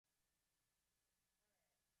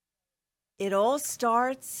It All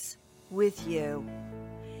Starts With You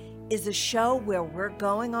is a show where we're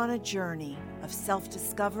going on a journey of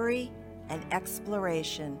self-discovery and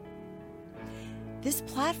exploration. This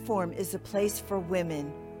platform is a place for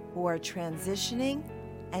women who are transitioning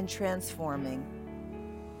and transforming.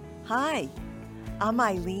 Hi, I'm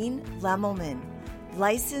Eileen Lemmelman,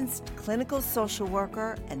 licensed clinical social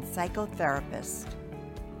worker and psychotherapist.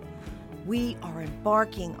 We are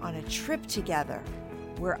embarking on a trip together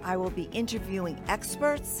where I will be interviewing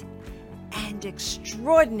experts and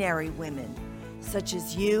extraordinary women such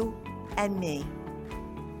as you and me.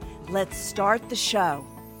 Let's start the show.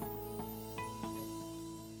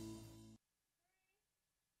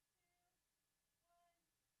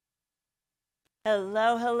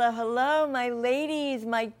 Hello, hello, hello, my ladies,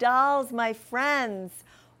 my dolls, my friends.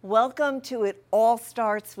 Welcome to It All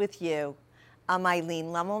Starts With You. I'm Eileen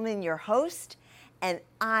Lemmelman, your host, and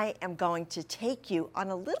I am going to take you on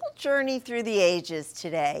a little journey through the ages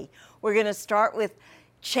today. We're going to start with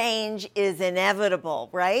change is inevitable,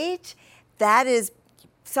 right? That is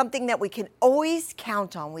something that we can always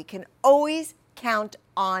count on. We can always count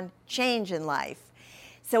on change in life.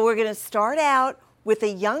 So we're going to start out with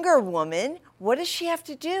a younger woman. What does she have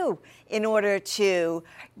to do in order to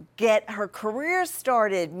get her career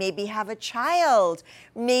started, maybe have a child,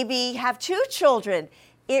 maybe have 2 children?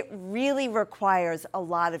 It really requires a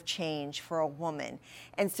lot of change for a woman.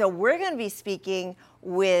 And so we're going to be speaking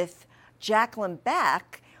with Jacqueline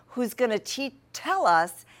Beck, who's going to tell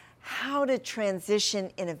us how to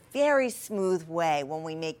transition in a very smooth way when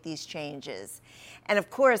we make these changes. And of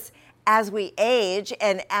course, as we age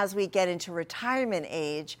and as we get into retirement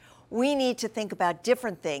age, we need to think about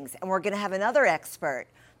different things. And we're going to have another expert,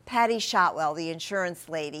 Patty Shotwell, the insurance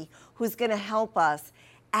lady, who's going to help us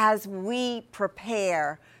as we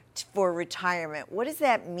prepare for retirement. What does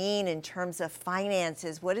that mean in terms of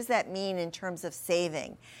finances? What does that mean in terms of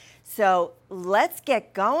saving? So let's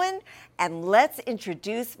get going and let's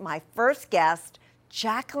introduce my first guest,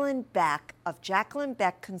 Jacqueline Beck of Jacqueline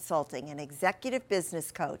Beck Consulting, an executive business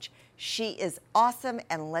coach. She is awesome,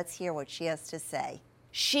 and let's hear what she has to say.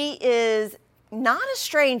 She is not a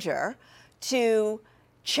stranger to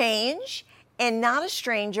change and not a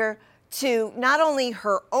stranger to not only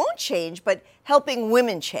her own change, but helping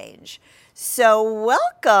women change. So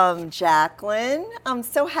welcome, Jacqueline. I'm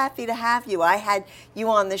so happy to have you. I had you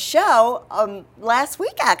on the show last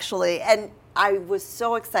week, actually, and I was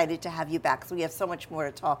so excited to have you back because we have so much more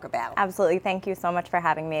to talk about. Absolutely. Thank you so much for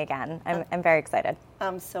having me again. I'm very excited.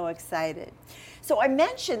 I'm so excited. So I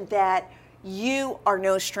mentioned that you are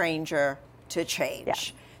no stranger to change.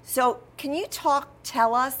 Yeah. So can you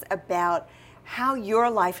tell us about how your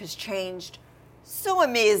life has changed so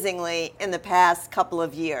amazingly in the past couple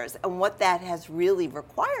of years and what that has really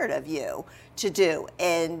required of you to do,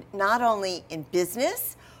 and not only in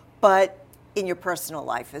business, but in your personal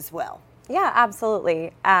life as well? Yeah,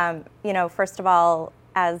 absolutely. First of all,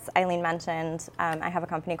 as Eileen mentioned, I have a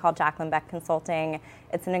company called Jacqueline Beck Consulting.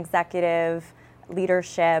 It's an executive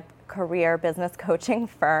leadership career business coaching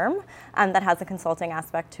firm that has a consulting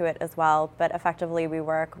aspect to it as well. But effectively, we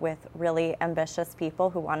work with really ambitious people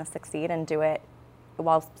who want to succeed and do it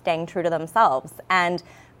while staying true to themselves. And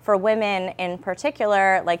for women in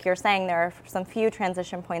particular, like you're saying, there are some few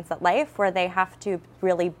transition points at life where they have to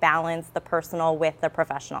really balance the personal with the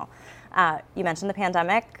professional. You mentioned the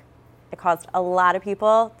pandemic. It caused a lot of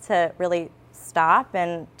people to really stop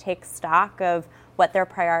and take stock of what their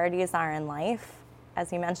priorities are in life.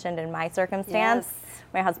 As you mentioned, in my circumstance, yes.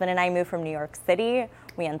 My husband and I moved from New York City.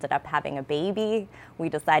 We ended up having a baby. We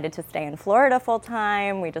decided to stay in Florida full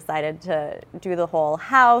time. We decided to do the whole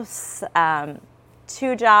house,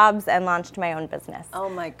 2 jobs, and launched my own business. Oh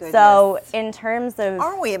my goodness. So in terms of...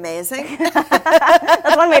 Aren't we amazing?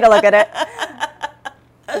 That's one way to look at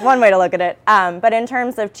it. One way to look at it. But in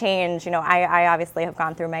terms of change, I obviously have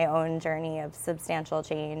gone through my own journey of substantial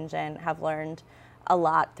change and have learned a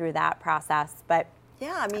lot through that process. But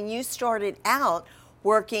yeah, I mean, you started out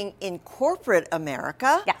working in corporate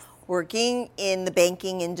America, yes, working in the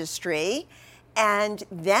banking industry, and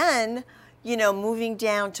then, moving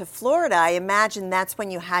down to Florida. I imagine that's when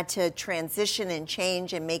you had to transition and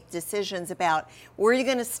change and make decisions about were you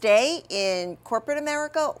going to stay in corporate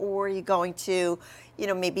America or are you going to,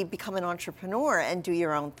 maybe become an entrepreneur and do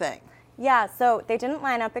your own thing? Yeah, so they didn't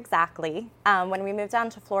line up exactly. When we moved down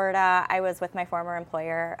to Florida, I was with my former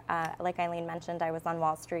employer. Like Eileen mentioned, I was on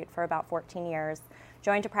Wall Street for about 14 years,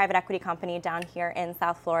 joined a private equity company down here in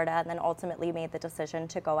South Florida, and then ultimately made the decision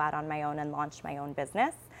to go out on my own and launch my own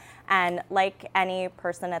business. And like any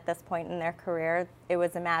person at this point in their career, it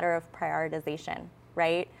was a matter of prioritization,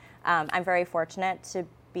 right? I'm very fortunate to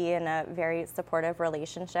be in a very supportive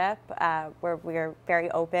relationship where we're very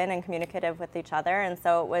open and communicative with each other. And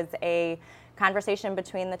so it was a conversation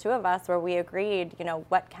between the two of us where we agreed,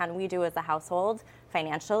 what can we do as a household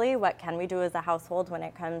financially? What can we do as a household when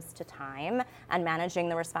it comes to time and managing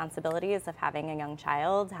the responsibilities of having a young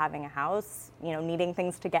child, having a house, needing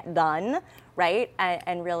things to get done, right?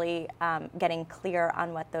 And really getting clear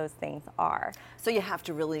on what those things are. So you have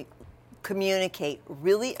to really communicate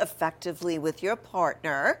really effectively with your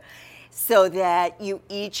partner so that you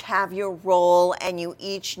each have your role and you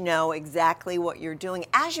each know exactly what you're doing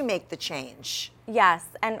as you make the change. Yes,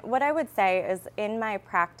 and what I would say is in my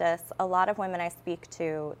practice, a lot of women I speak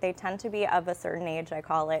to, they tend to be of a certain age, I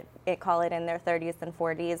call it in their 30s and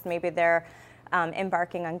 40s. Maybe they're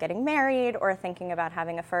embarking on getting married or thinking about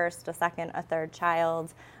having a first, a second, a third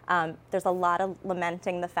child. There's a lot of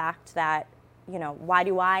lamenting the fact that why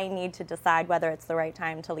do I need to decide whether it's the right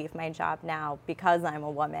time to leave my job now because I'm a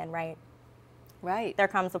woman, right? Right. There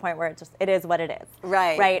comes a point where it is what it is.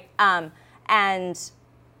 Right. Right. And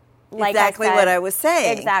like exactly I said, what I was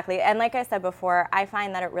saying. Exactly. And like I said before, I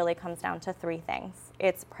find that it really comes down to three things.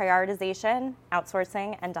 It's prioritization,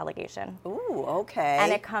 outsourcing, and delegation. Ooh, okay.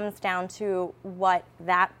 And it comes down to what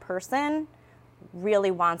that person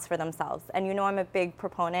really wants for themselves. And I'm a big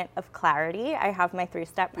proponent of clarity. I have my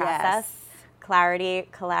 3-step process. Yes. Clarity,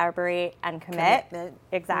 collaborate, and commit. Commitment.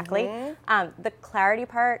 Exactly. Mm-hmm. The clarity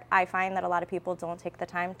part, I find that a lot of people don't take the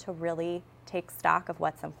time to really take stock of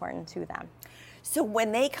what's important to them. So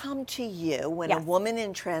when they come to you, when Yes. a woman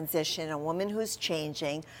in transition, a woman who's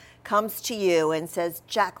changing, comes to you and says,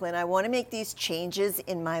 Jacqueline, I want to make these changes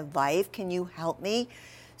in my life. Can you help me?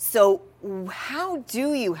 So how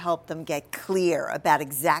do you help them get clear about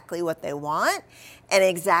exactly what they want and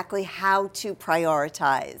exactly how to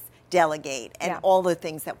prioritize, delegate, and all the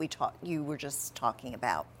things that you were just talking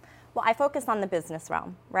about? Well, I focus on the business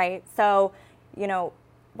realm, right? So,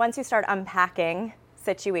 once you start unpacking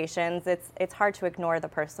situations, it's hard to ignore the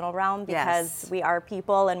personal realm because we are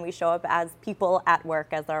people and we show up as people at work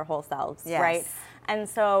as our whole selves, right? And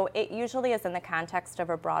so it usually is in the context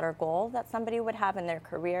of a broader goal that somebody would have in their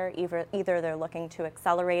career. Either they're looking to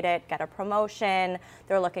accelerate it, get a promotion,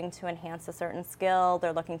 they're looking to enhance a certain skill,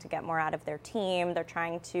 they're looking to get more out of their team, they're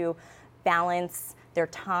trying to balance their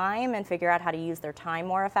time and figure out how to use their time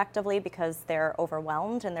more effectively because they're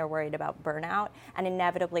overwhelmed and they're worried about burnout, and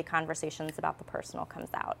inevitably conversations about the personal comes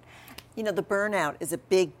out. The burnout is a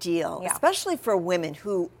big deal, especially for women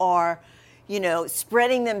who are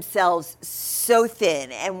spreading themselves so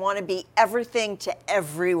thin and want to be everything to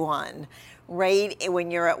everyone, right?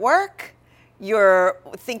 When you're at work, you're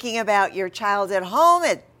thinking about your child at home,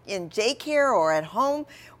 in daycare or at home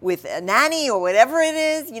with a nanny or whatever it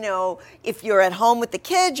is. If you're at home with the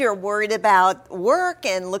kids, you're worried about work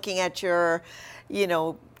and looking at your,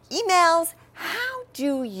 emails. How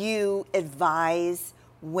do you advise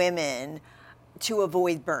women to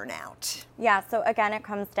avoid burnout? Yeah, so again, it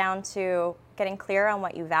comes down to getting clear on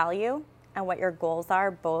what you value and what your goals are,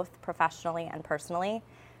 both professionally and personally.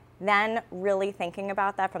 Then really thinking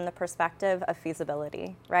about that from the perspective of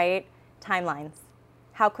feasibility, right? Timelines.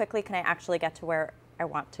 How quickly can I actually get to where I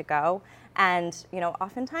want to go? And,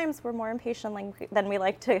 oftentimes we're more impatient than we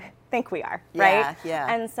like to think we are, right?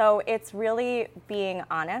 Yeah. And so it's really being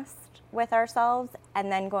honest with ourselves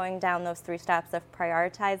and then going down those 3 steps of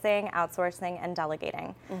prioritizing, outsourcing, and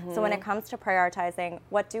delegating. Mm-hmm. So when it comes to prioritizing,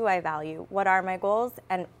 what do I value? What are my goals?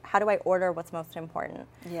 And how do I order what's most important?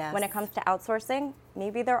 Yes. When it comes to outsourcing,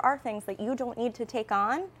 maybe there are things that you don't need to take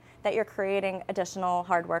on that you're creating additional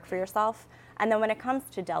hard work for yourself. And then when it comes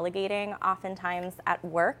to delegating, oftentimes at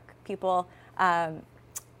work, people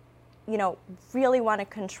really want to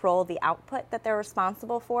control the output that they're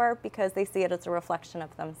responsible for because they see it as a reflection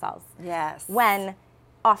of themselves. Yes. When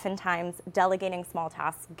oftentimes delegating small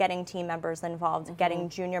tasks, getting team members involved, getting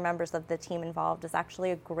junior members of the team involved is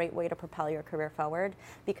actually a great way to propel your career forward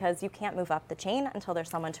because you can't move up the chain until there's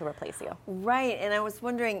someone to replace you. Right. And I was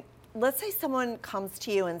wondering, let's say someone comes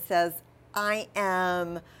to you and says, I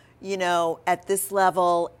am, at this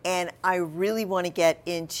level and I really want to get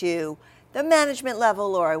into the management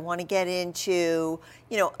level, or I want to get into,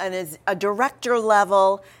 a director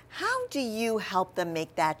level. How do you help them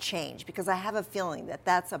make that change? Because I have a feeling that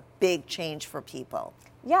that's a big change for people.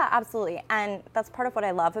 Yeah, absolutely. And that's part of what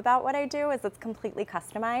I love about what I do is it's completely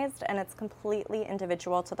customized and it's completely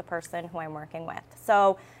individual to the person who I'm working with.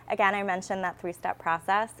 So again, I mentioned that 3-step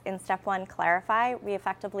process. In step 1, clarify, we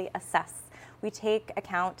effectively assess. We take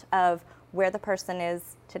account of where the person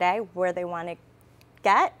is today, where they want to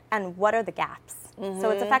get, and what are the gaps.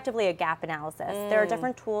 So it's effectively a gap analysis. There are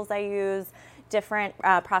different tools I use different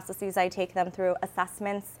processes I take them through,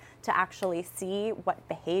 assessments to actually see what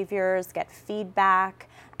behaviors, get feedback,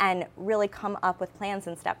 and really come up with plans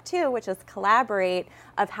in step 2, which is collaborate,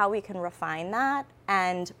 of how we can refine that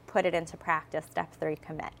and put it into practice, step 3,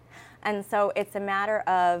 commit. And so it's a matter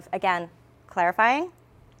of, again, clarifying,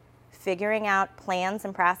 figuring out plans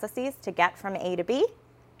and processes to get from A to B,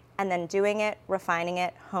 and then doing it, refining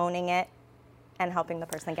it, honing it, and helping the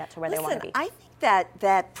person get to where they want to be. I think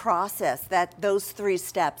that process, that those 3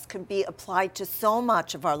 steps could be applied to so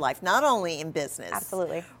much of our life, not only in business.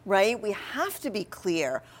 Absolutely. Right? We have to be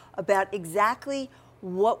clear about exactly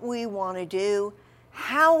what we want to do,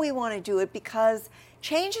 how we want to do it, because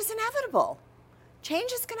change is inevitable.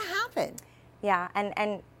 Change is going to happen. Yeah,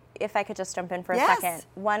 and if I could just jump in for a Yes. second,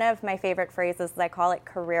 one of my favorite phrases is I call it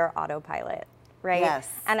career autopilot, right? Yes.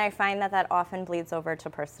 And I find that often bleeds over to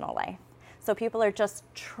personal life. So people are just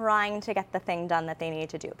trying to get the thing done that they need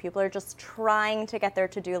to do. People are just trying to get their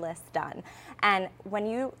to-do list done. And when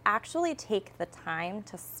you actually take the time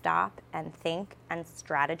to stop and think and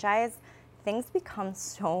strategize, things become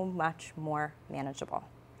so much more manageable.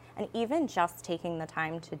 And even just taking the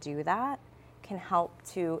time to do that can help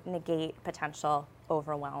to negate potential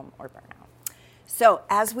overwhelm or burnout. So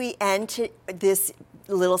as we end this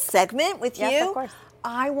little segment with Yes, you, of course.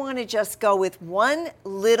 I want to just go with one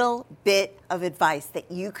little bit of advice that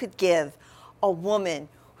you could give a woman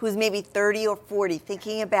who's maybe 30 or 40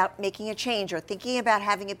 thinking about making a change or thinking about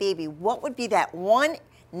having a baby. What would be that one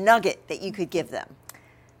nugget that you could give them?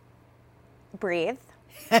 Breathe.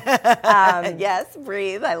 Yes,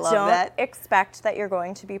 breathe. I love that. Don't expect that you're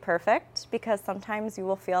going to be perfect, because sometimes you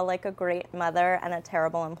will feel like a great mother and a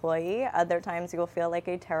terrible employee. Other times you will feel like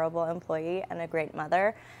a terrible employee and a great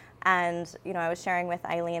mother. And, I was sharing with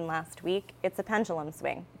Eileen last week, it's a pendulum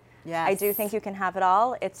swing. Yes. I do think you can have it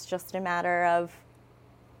all. It's just a matter of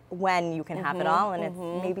when you can have it all, and it's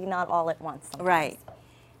maybe not all at once sometimes. Right.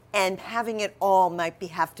 And having it all might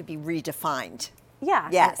have to be redefined. Yeah.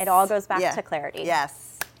 Yes. It all goes back to clarity.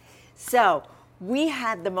 Yes. So we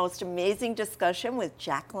had the most amazing discussion with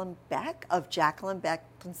Jacqueline Beck of Jacqueline Beck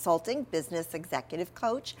Consulting, Business Executive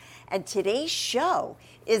Coach. And today's show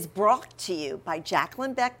is brought to you by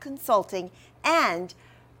Jacqueline Beck Consulting and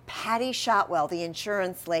Patty Shotwell, the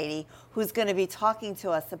insurance lady, who's going to be talking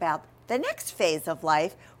to us about the next phase of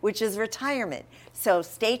life, which is retirement. So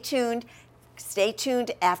stay tuned. Stay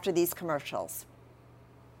tuned after these commercials.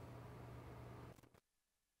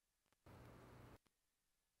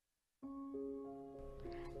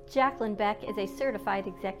 Jacqueline Beck is a certified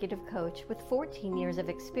executive coach with 14 years of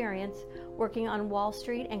experience working on Wall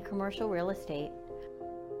Street and commercial real estate.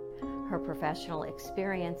 Her professional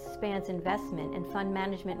experience spans investment and fund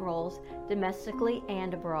management roles domestically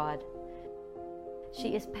and abroad.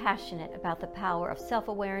 She is passionate about the power of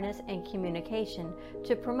self-awareness and communication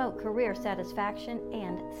to promote career satisfaction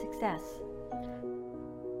and success.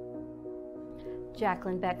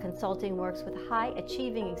 Jacqueline Beck Consulting works with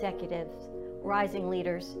high-achieving executives, rising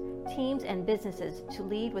leaders, teams, and businesses to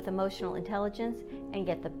lead with emotional intelligence and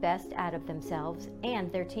get the best out of themselves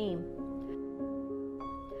and their team.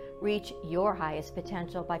 Reach your highest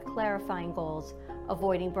potential by clarifying goals,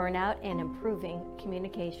 avoiding burnout, and improving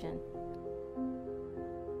communication.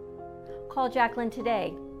 Call Jacqueline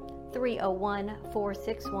today,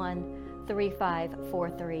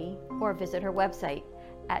 301-461-3543, or visit her website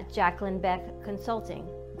at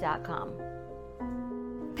JacquelineBeckConsulting.com.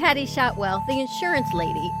 Patty Shotwell, the insurance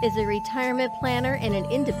lady, is a retirement planner and an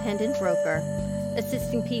independent broker.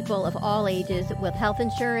 Assisting people of all ages with health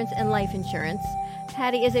insurance and life insurance,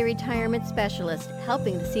 Patty is a retirement specialist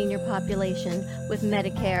helping the senior population with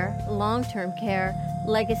Medicare, long-term care,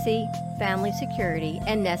 legacy, family security,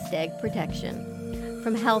 and nest egg protection.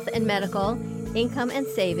 From health and medical, income and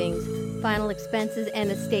savings, final expenses and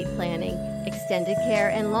estate planning, extended care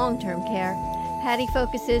and long-term care, Patty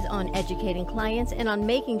focuses on educating clients and on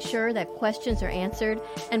making sure that questions are answered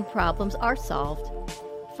and problems are solved.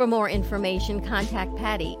 For more information, contact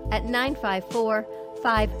Patty at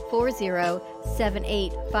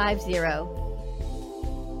 954-540-7850.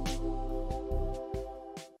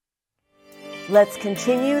 Let's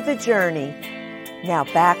continue the journey. Now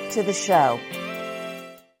back to the show.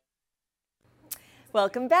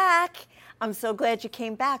 Welcome back. I'm so glad you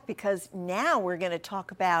came back, because now we're going to talk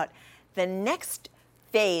about the next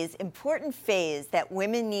phase, important phase that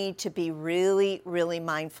women need to be really, really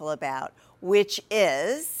mindful about, which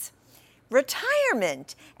is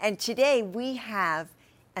retirement. And today we have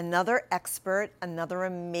another expert, another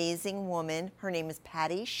amazing woman. Her name is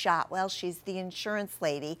Patty Shotwell. She's the insurance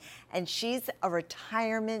lady, and she's a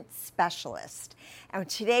retirement specialist. And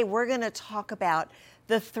today we're going to talk about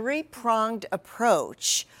the three-pronged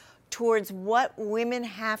approach towards what women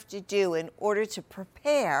have to do in order to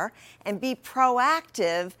prepare and be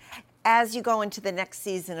proactive as you go into the next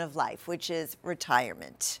season of life, which is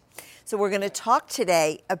retirement. So we're going to talk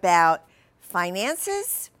today about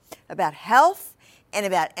finances, about health, and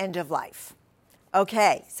about end of life.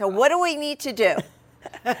 Okay, so what do we need to do?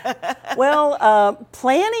 Well,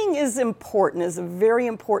 planning is important, is a very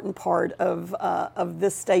important part of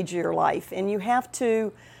this stage of your life. And you have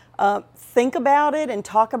to think about it and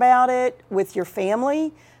talk about it with your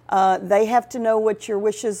family. They have to know what your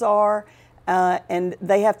wishes are, and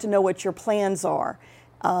they have to know what your plans are.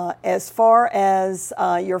 As far as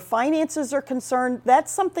your finances are concerned,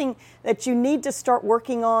 that's something that you need to start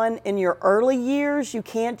working on in your early years. You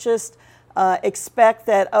can't just expect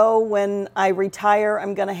that, when I retire,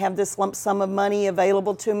 I'm going to have this lump sum of money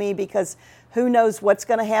available to me, because who knows what's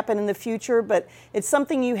going to happen in the future. But it's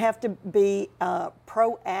something you have to be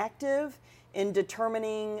proactive in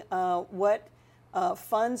determining what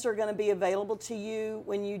funds are going to be available to you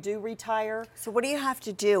when you do retire. So what do you have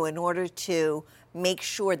to do in order to make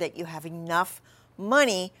sure that you have enough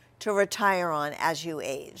money to retire on as you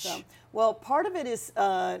age? Well, part of it is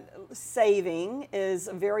saving is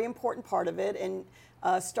a very important part of it, and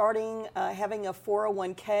starting having a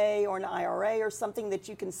 401k or an IRA or something that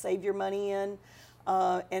you can save your money in,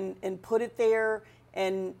 and put it there,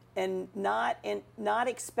 and not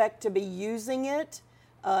expect to be using it.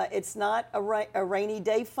 It's not a rainy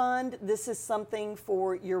day fund. This is something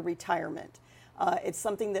for your retirement. It's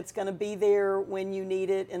something that's going to be there when you need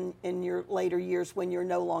it in your later years when you're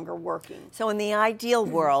no longer working. So in the ideal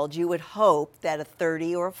world, you would hope that a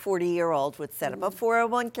 30 or a 40-year-old would set up a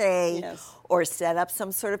 401k Yes. or set up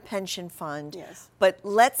some sort of pension fund. Yes. But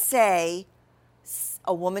let's say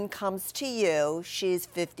a woman comes to you, she's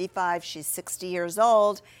 55, she's 60 years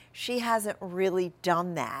old, she hasn't really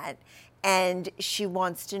done that, and she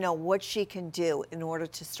wants to know what she can do in order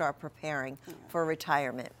to start preparing for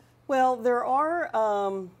retirement. Well, there are,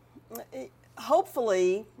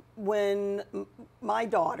 hopefully, when my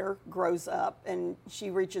daughter grows up and she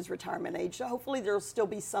reaches retirement age, hopefully there'll still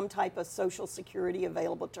be some type of Social Security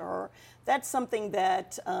available to her. That's something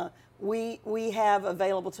that we have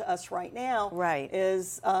available to us right now. Right.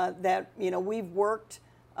 Is that, we've worked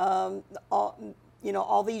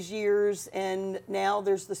all these years, and now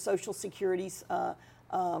there's the Social Security's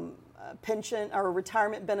pension or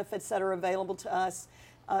retirement benefits that are available to us.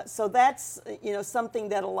 So that's, something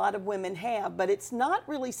that a lot of women have, but it's not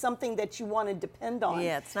really something that you want to depend on.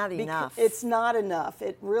 Yeah, it's not enough. It's not enough.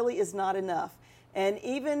 It really is not enough. And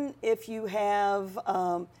even if you have,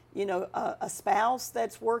 a spouse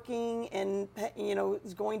that's working and,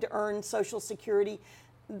 is going to earn Social Security,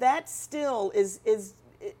 that still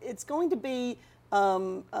it's going to be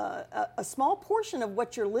a small portion of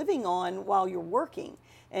what you're living on while you're working.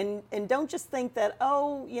 And don't just think that,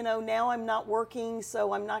 now I'm not working,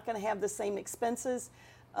 so I'm not going to have the same expenses.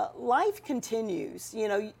 Life continues.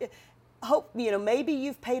 Maybe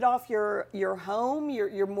you've paid off your home,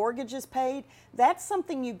 your mortgage is paid. That's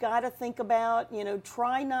something you got to think about.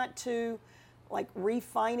 Try not to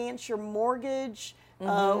refinance your mortgage.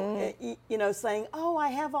 Saying, I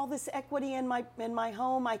have all this equity in my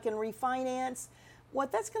home, I can refinance.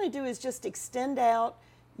 What that's going to do is just extend out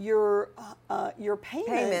your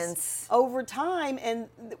payments over time, and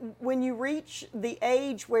when you reach the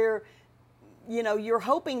age where you're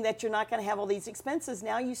hoping that you're not going to have all these expenses,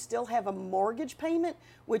 now you still have a mortgage payment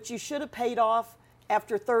which you should have paid off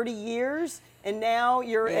after 30 years, and now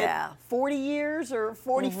you're at 40 years or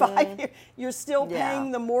 45 years, you're still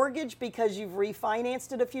paying the mortgage because you've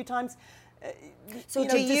refinanced it a few times. So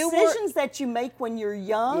decisions that you make when you're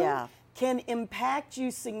young can impact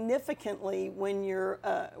you significantly when you're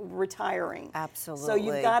retiring. Absolutely. So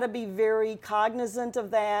you've got to be very cognizant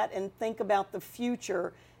of that and think about the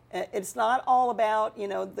future. It's not all about,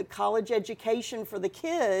 the college education for the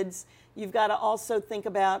kids. You've got to also think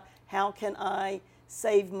about, how can I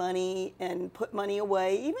save money and put money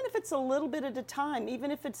away, even if it's a little bit at a time, even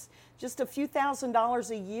if it's just a few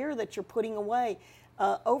 $1,000s a year that you're putting away.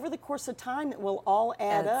 Over the course of time, it will all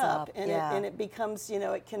add up, and it becomes,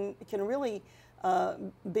 it can really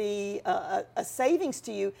be a savings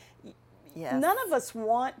to you. Yes. None of us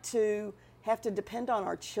want to have to depend on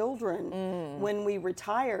our children when we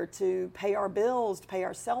retire to pay our bills, to pay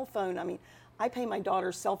our cell phone. I mean, I pay my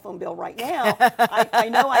daughter's cell phone bill right now. I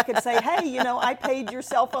know I could say, hey, I paid your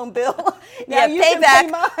cell phone bill. Now you pay can back.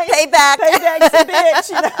 pay mine. Payback. Payback's a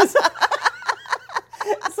bitch.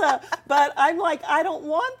 But I'm like, I don't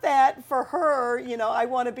want that for her. I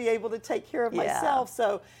want to be able to take care of myself.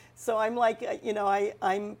 So I'm like,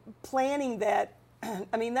 I'm planning that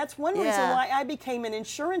I mean, that's one reason Yeah. why I became an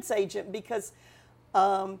insurance agent, because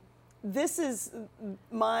this is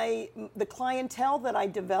the clientele that I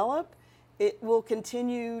develop. It will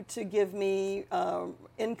continue to give me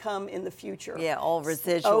income in the future. Yeah, all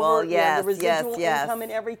residual, yes, the residual yes. income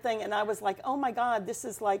and everything. And I was like, oh my God, this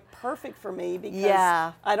is like perfect for me, because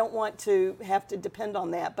Yeah. I don't want to have to depend on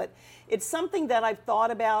that. But it's something that I've thought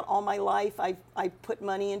about all my life. I put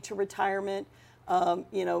money into retirement,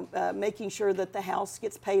 making sure that the house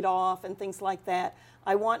gets paid off and things like that.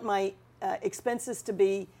 I want my expenses to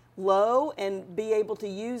be low and be able to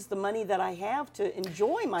use the money that I have to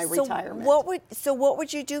enjoy my retirement. What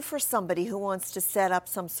would you do for somebody who wants to set up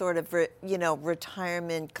some sort of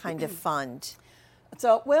retirement kind of fund?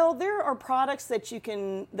 So, well, there are products that you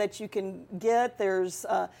can get. There's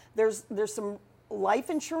some life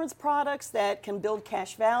insurance products that can build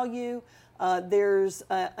cash value. There's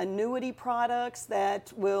annuity products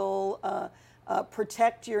that will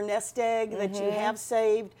protect your nest egg that you have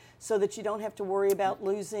saved, so that you don't have to worry about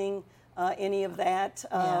losing any of that.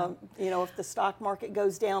 If the stock market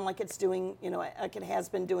goes down like it's doing, like it has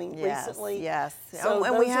been doing recently. Yes. So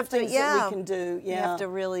and those we are have to, things that we can do. You have to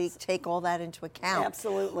really take all that into account.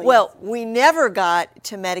 Absolutely. Well, we never got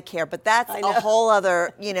to Medicare, but that's I a know. whole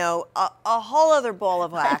other, a whole other ball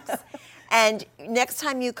of wax. And next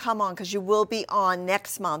time you come on, because you will be on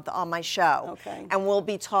next month on my show, Okay. and we'll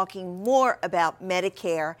be talking more about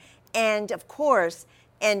Medicare and, of course,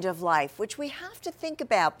 end of life, which we have to think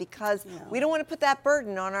about, because we don't want to put that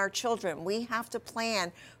burden on our children. We have to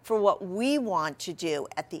plan for what we want to do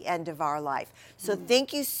at the end of our life. So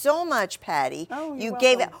thank you so much, Patty. Oh, you're you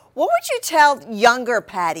gave it. welcome. What would you tell younger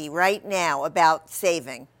Patty right now about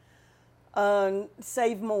saving?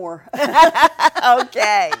 Save more.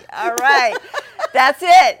 Okay. All right. That's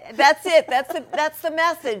it. That's the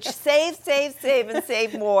message. Save, save, save, and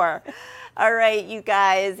save more. All right, you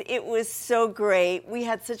guys. It was so great. We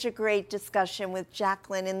had such a great discussion with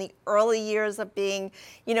Jacqueline in the early years of being,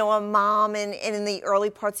 a mom, and in the early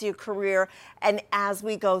parts of your career, and as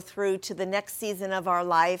we go through to the next season of our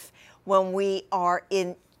life when we are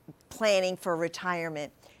in planning for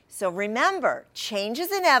retirement. So remember, change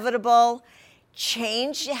is inevitable.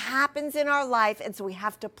 Change happens in our life, and so we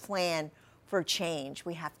have to plan for change.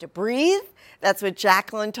 We have to breathe. That's what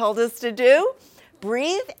Jacqueline told us to do.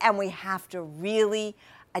 Breathe, and we have to really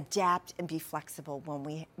adapt and be flexible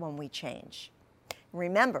when we change.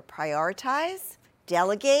 Remember, prioritize,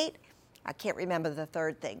 delegate. I can't remember the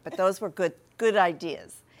third thing, but those were good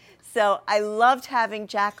ideas. So I loved having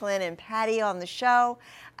Jacqueline and Patty on the show.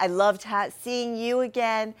 I loved seeing you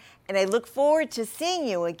again, and I look forward to seeing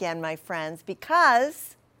you again, my friends,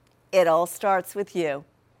 because it all starts with you.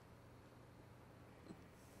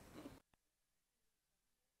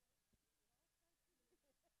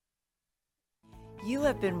 You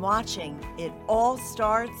have been watching It All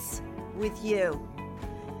Starts With You.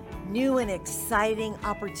 New and exciting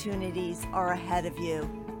opportunities are ahead of you.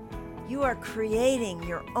 You are creating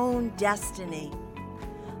your own destiny.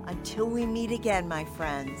 Until we meet again, my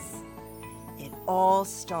friends, it all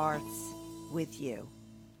starts with you.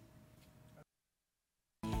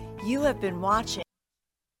 You have been watching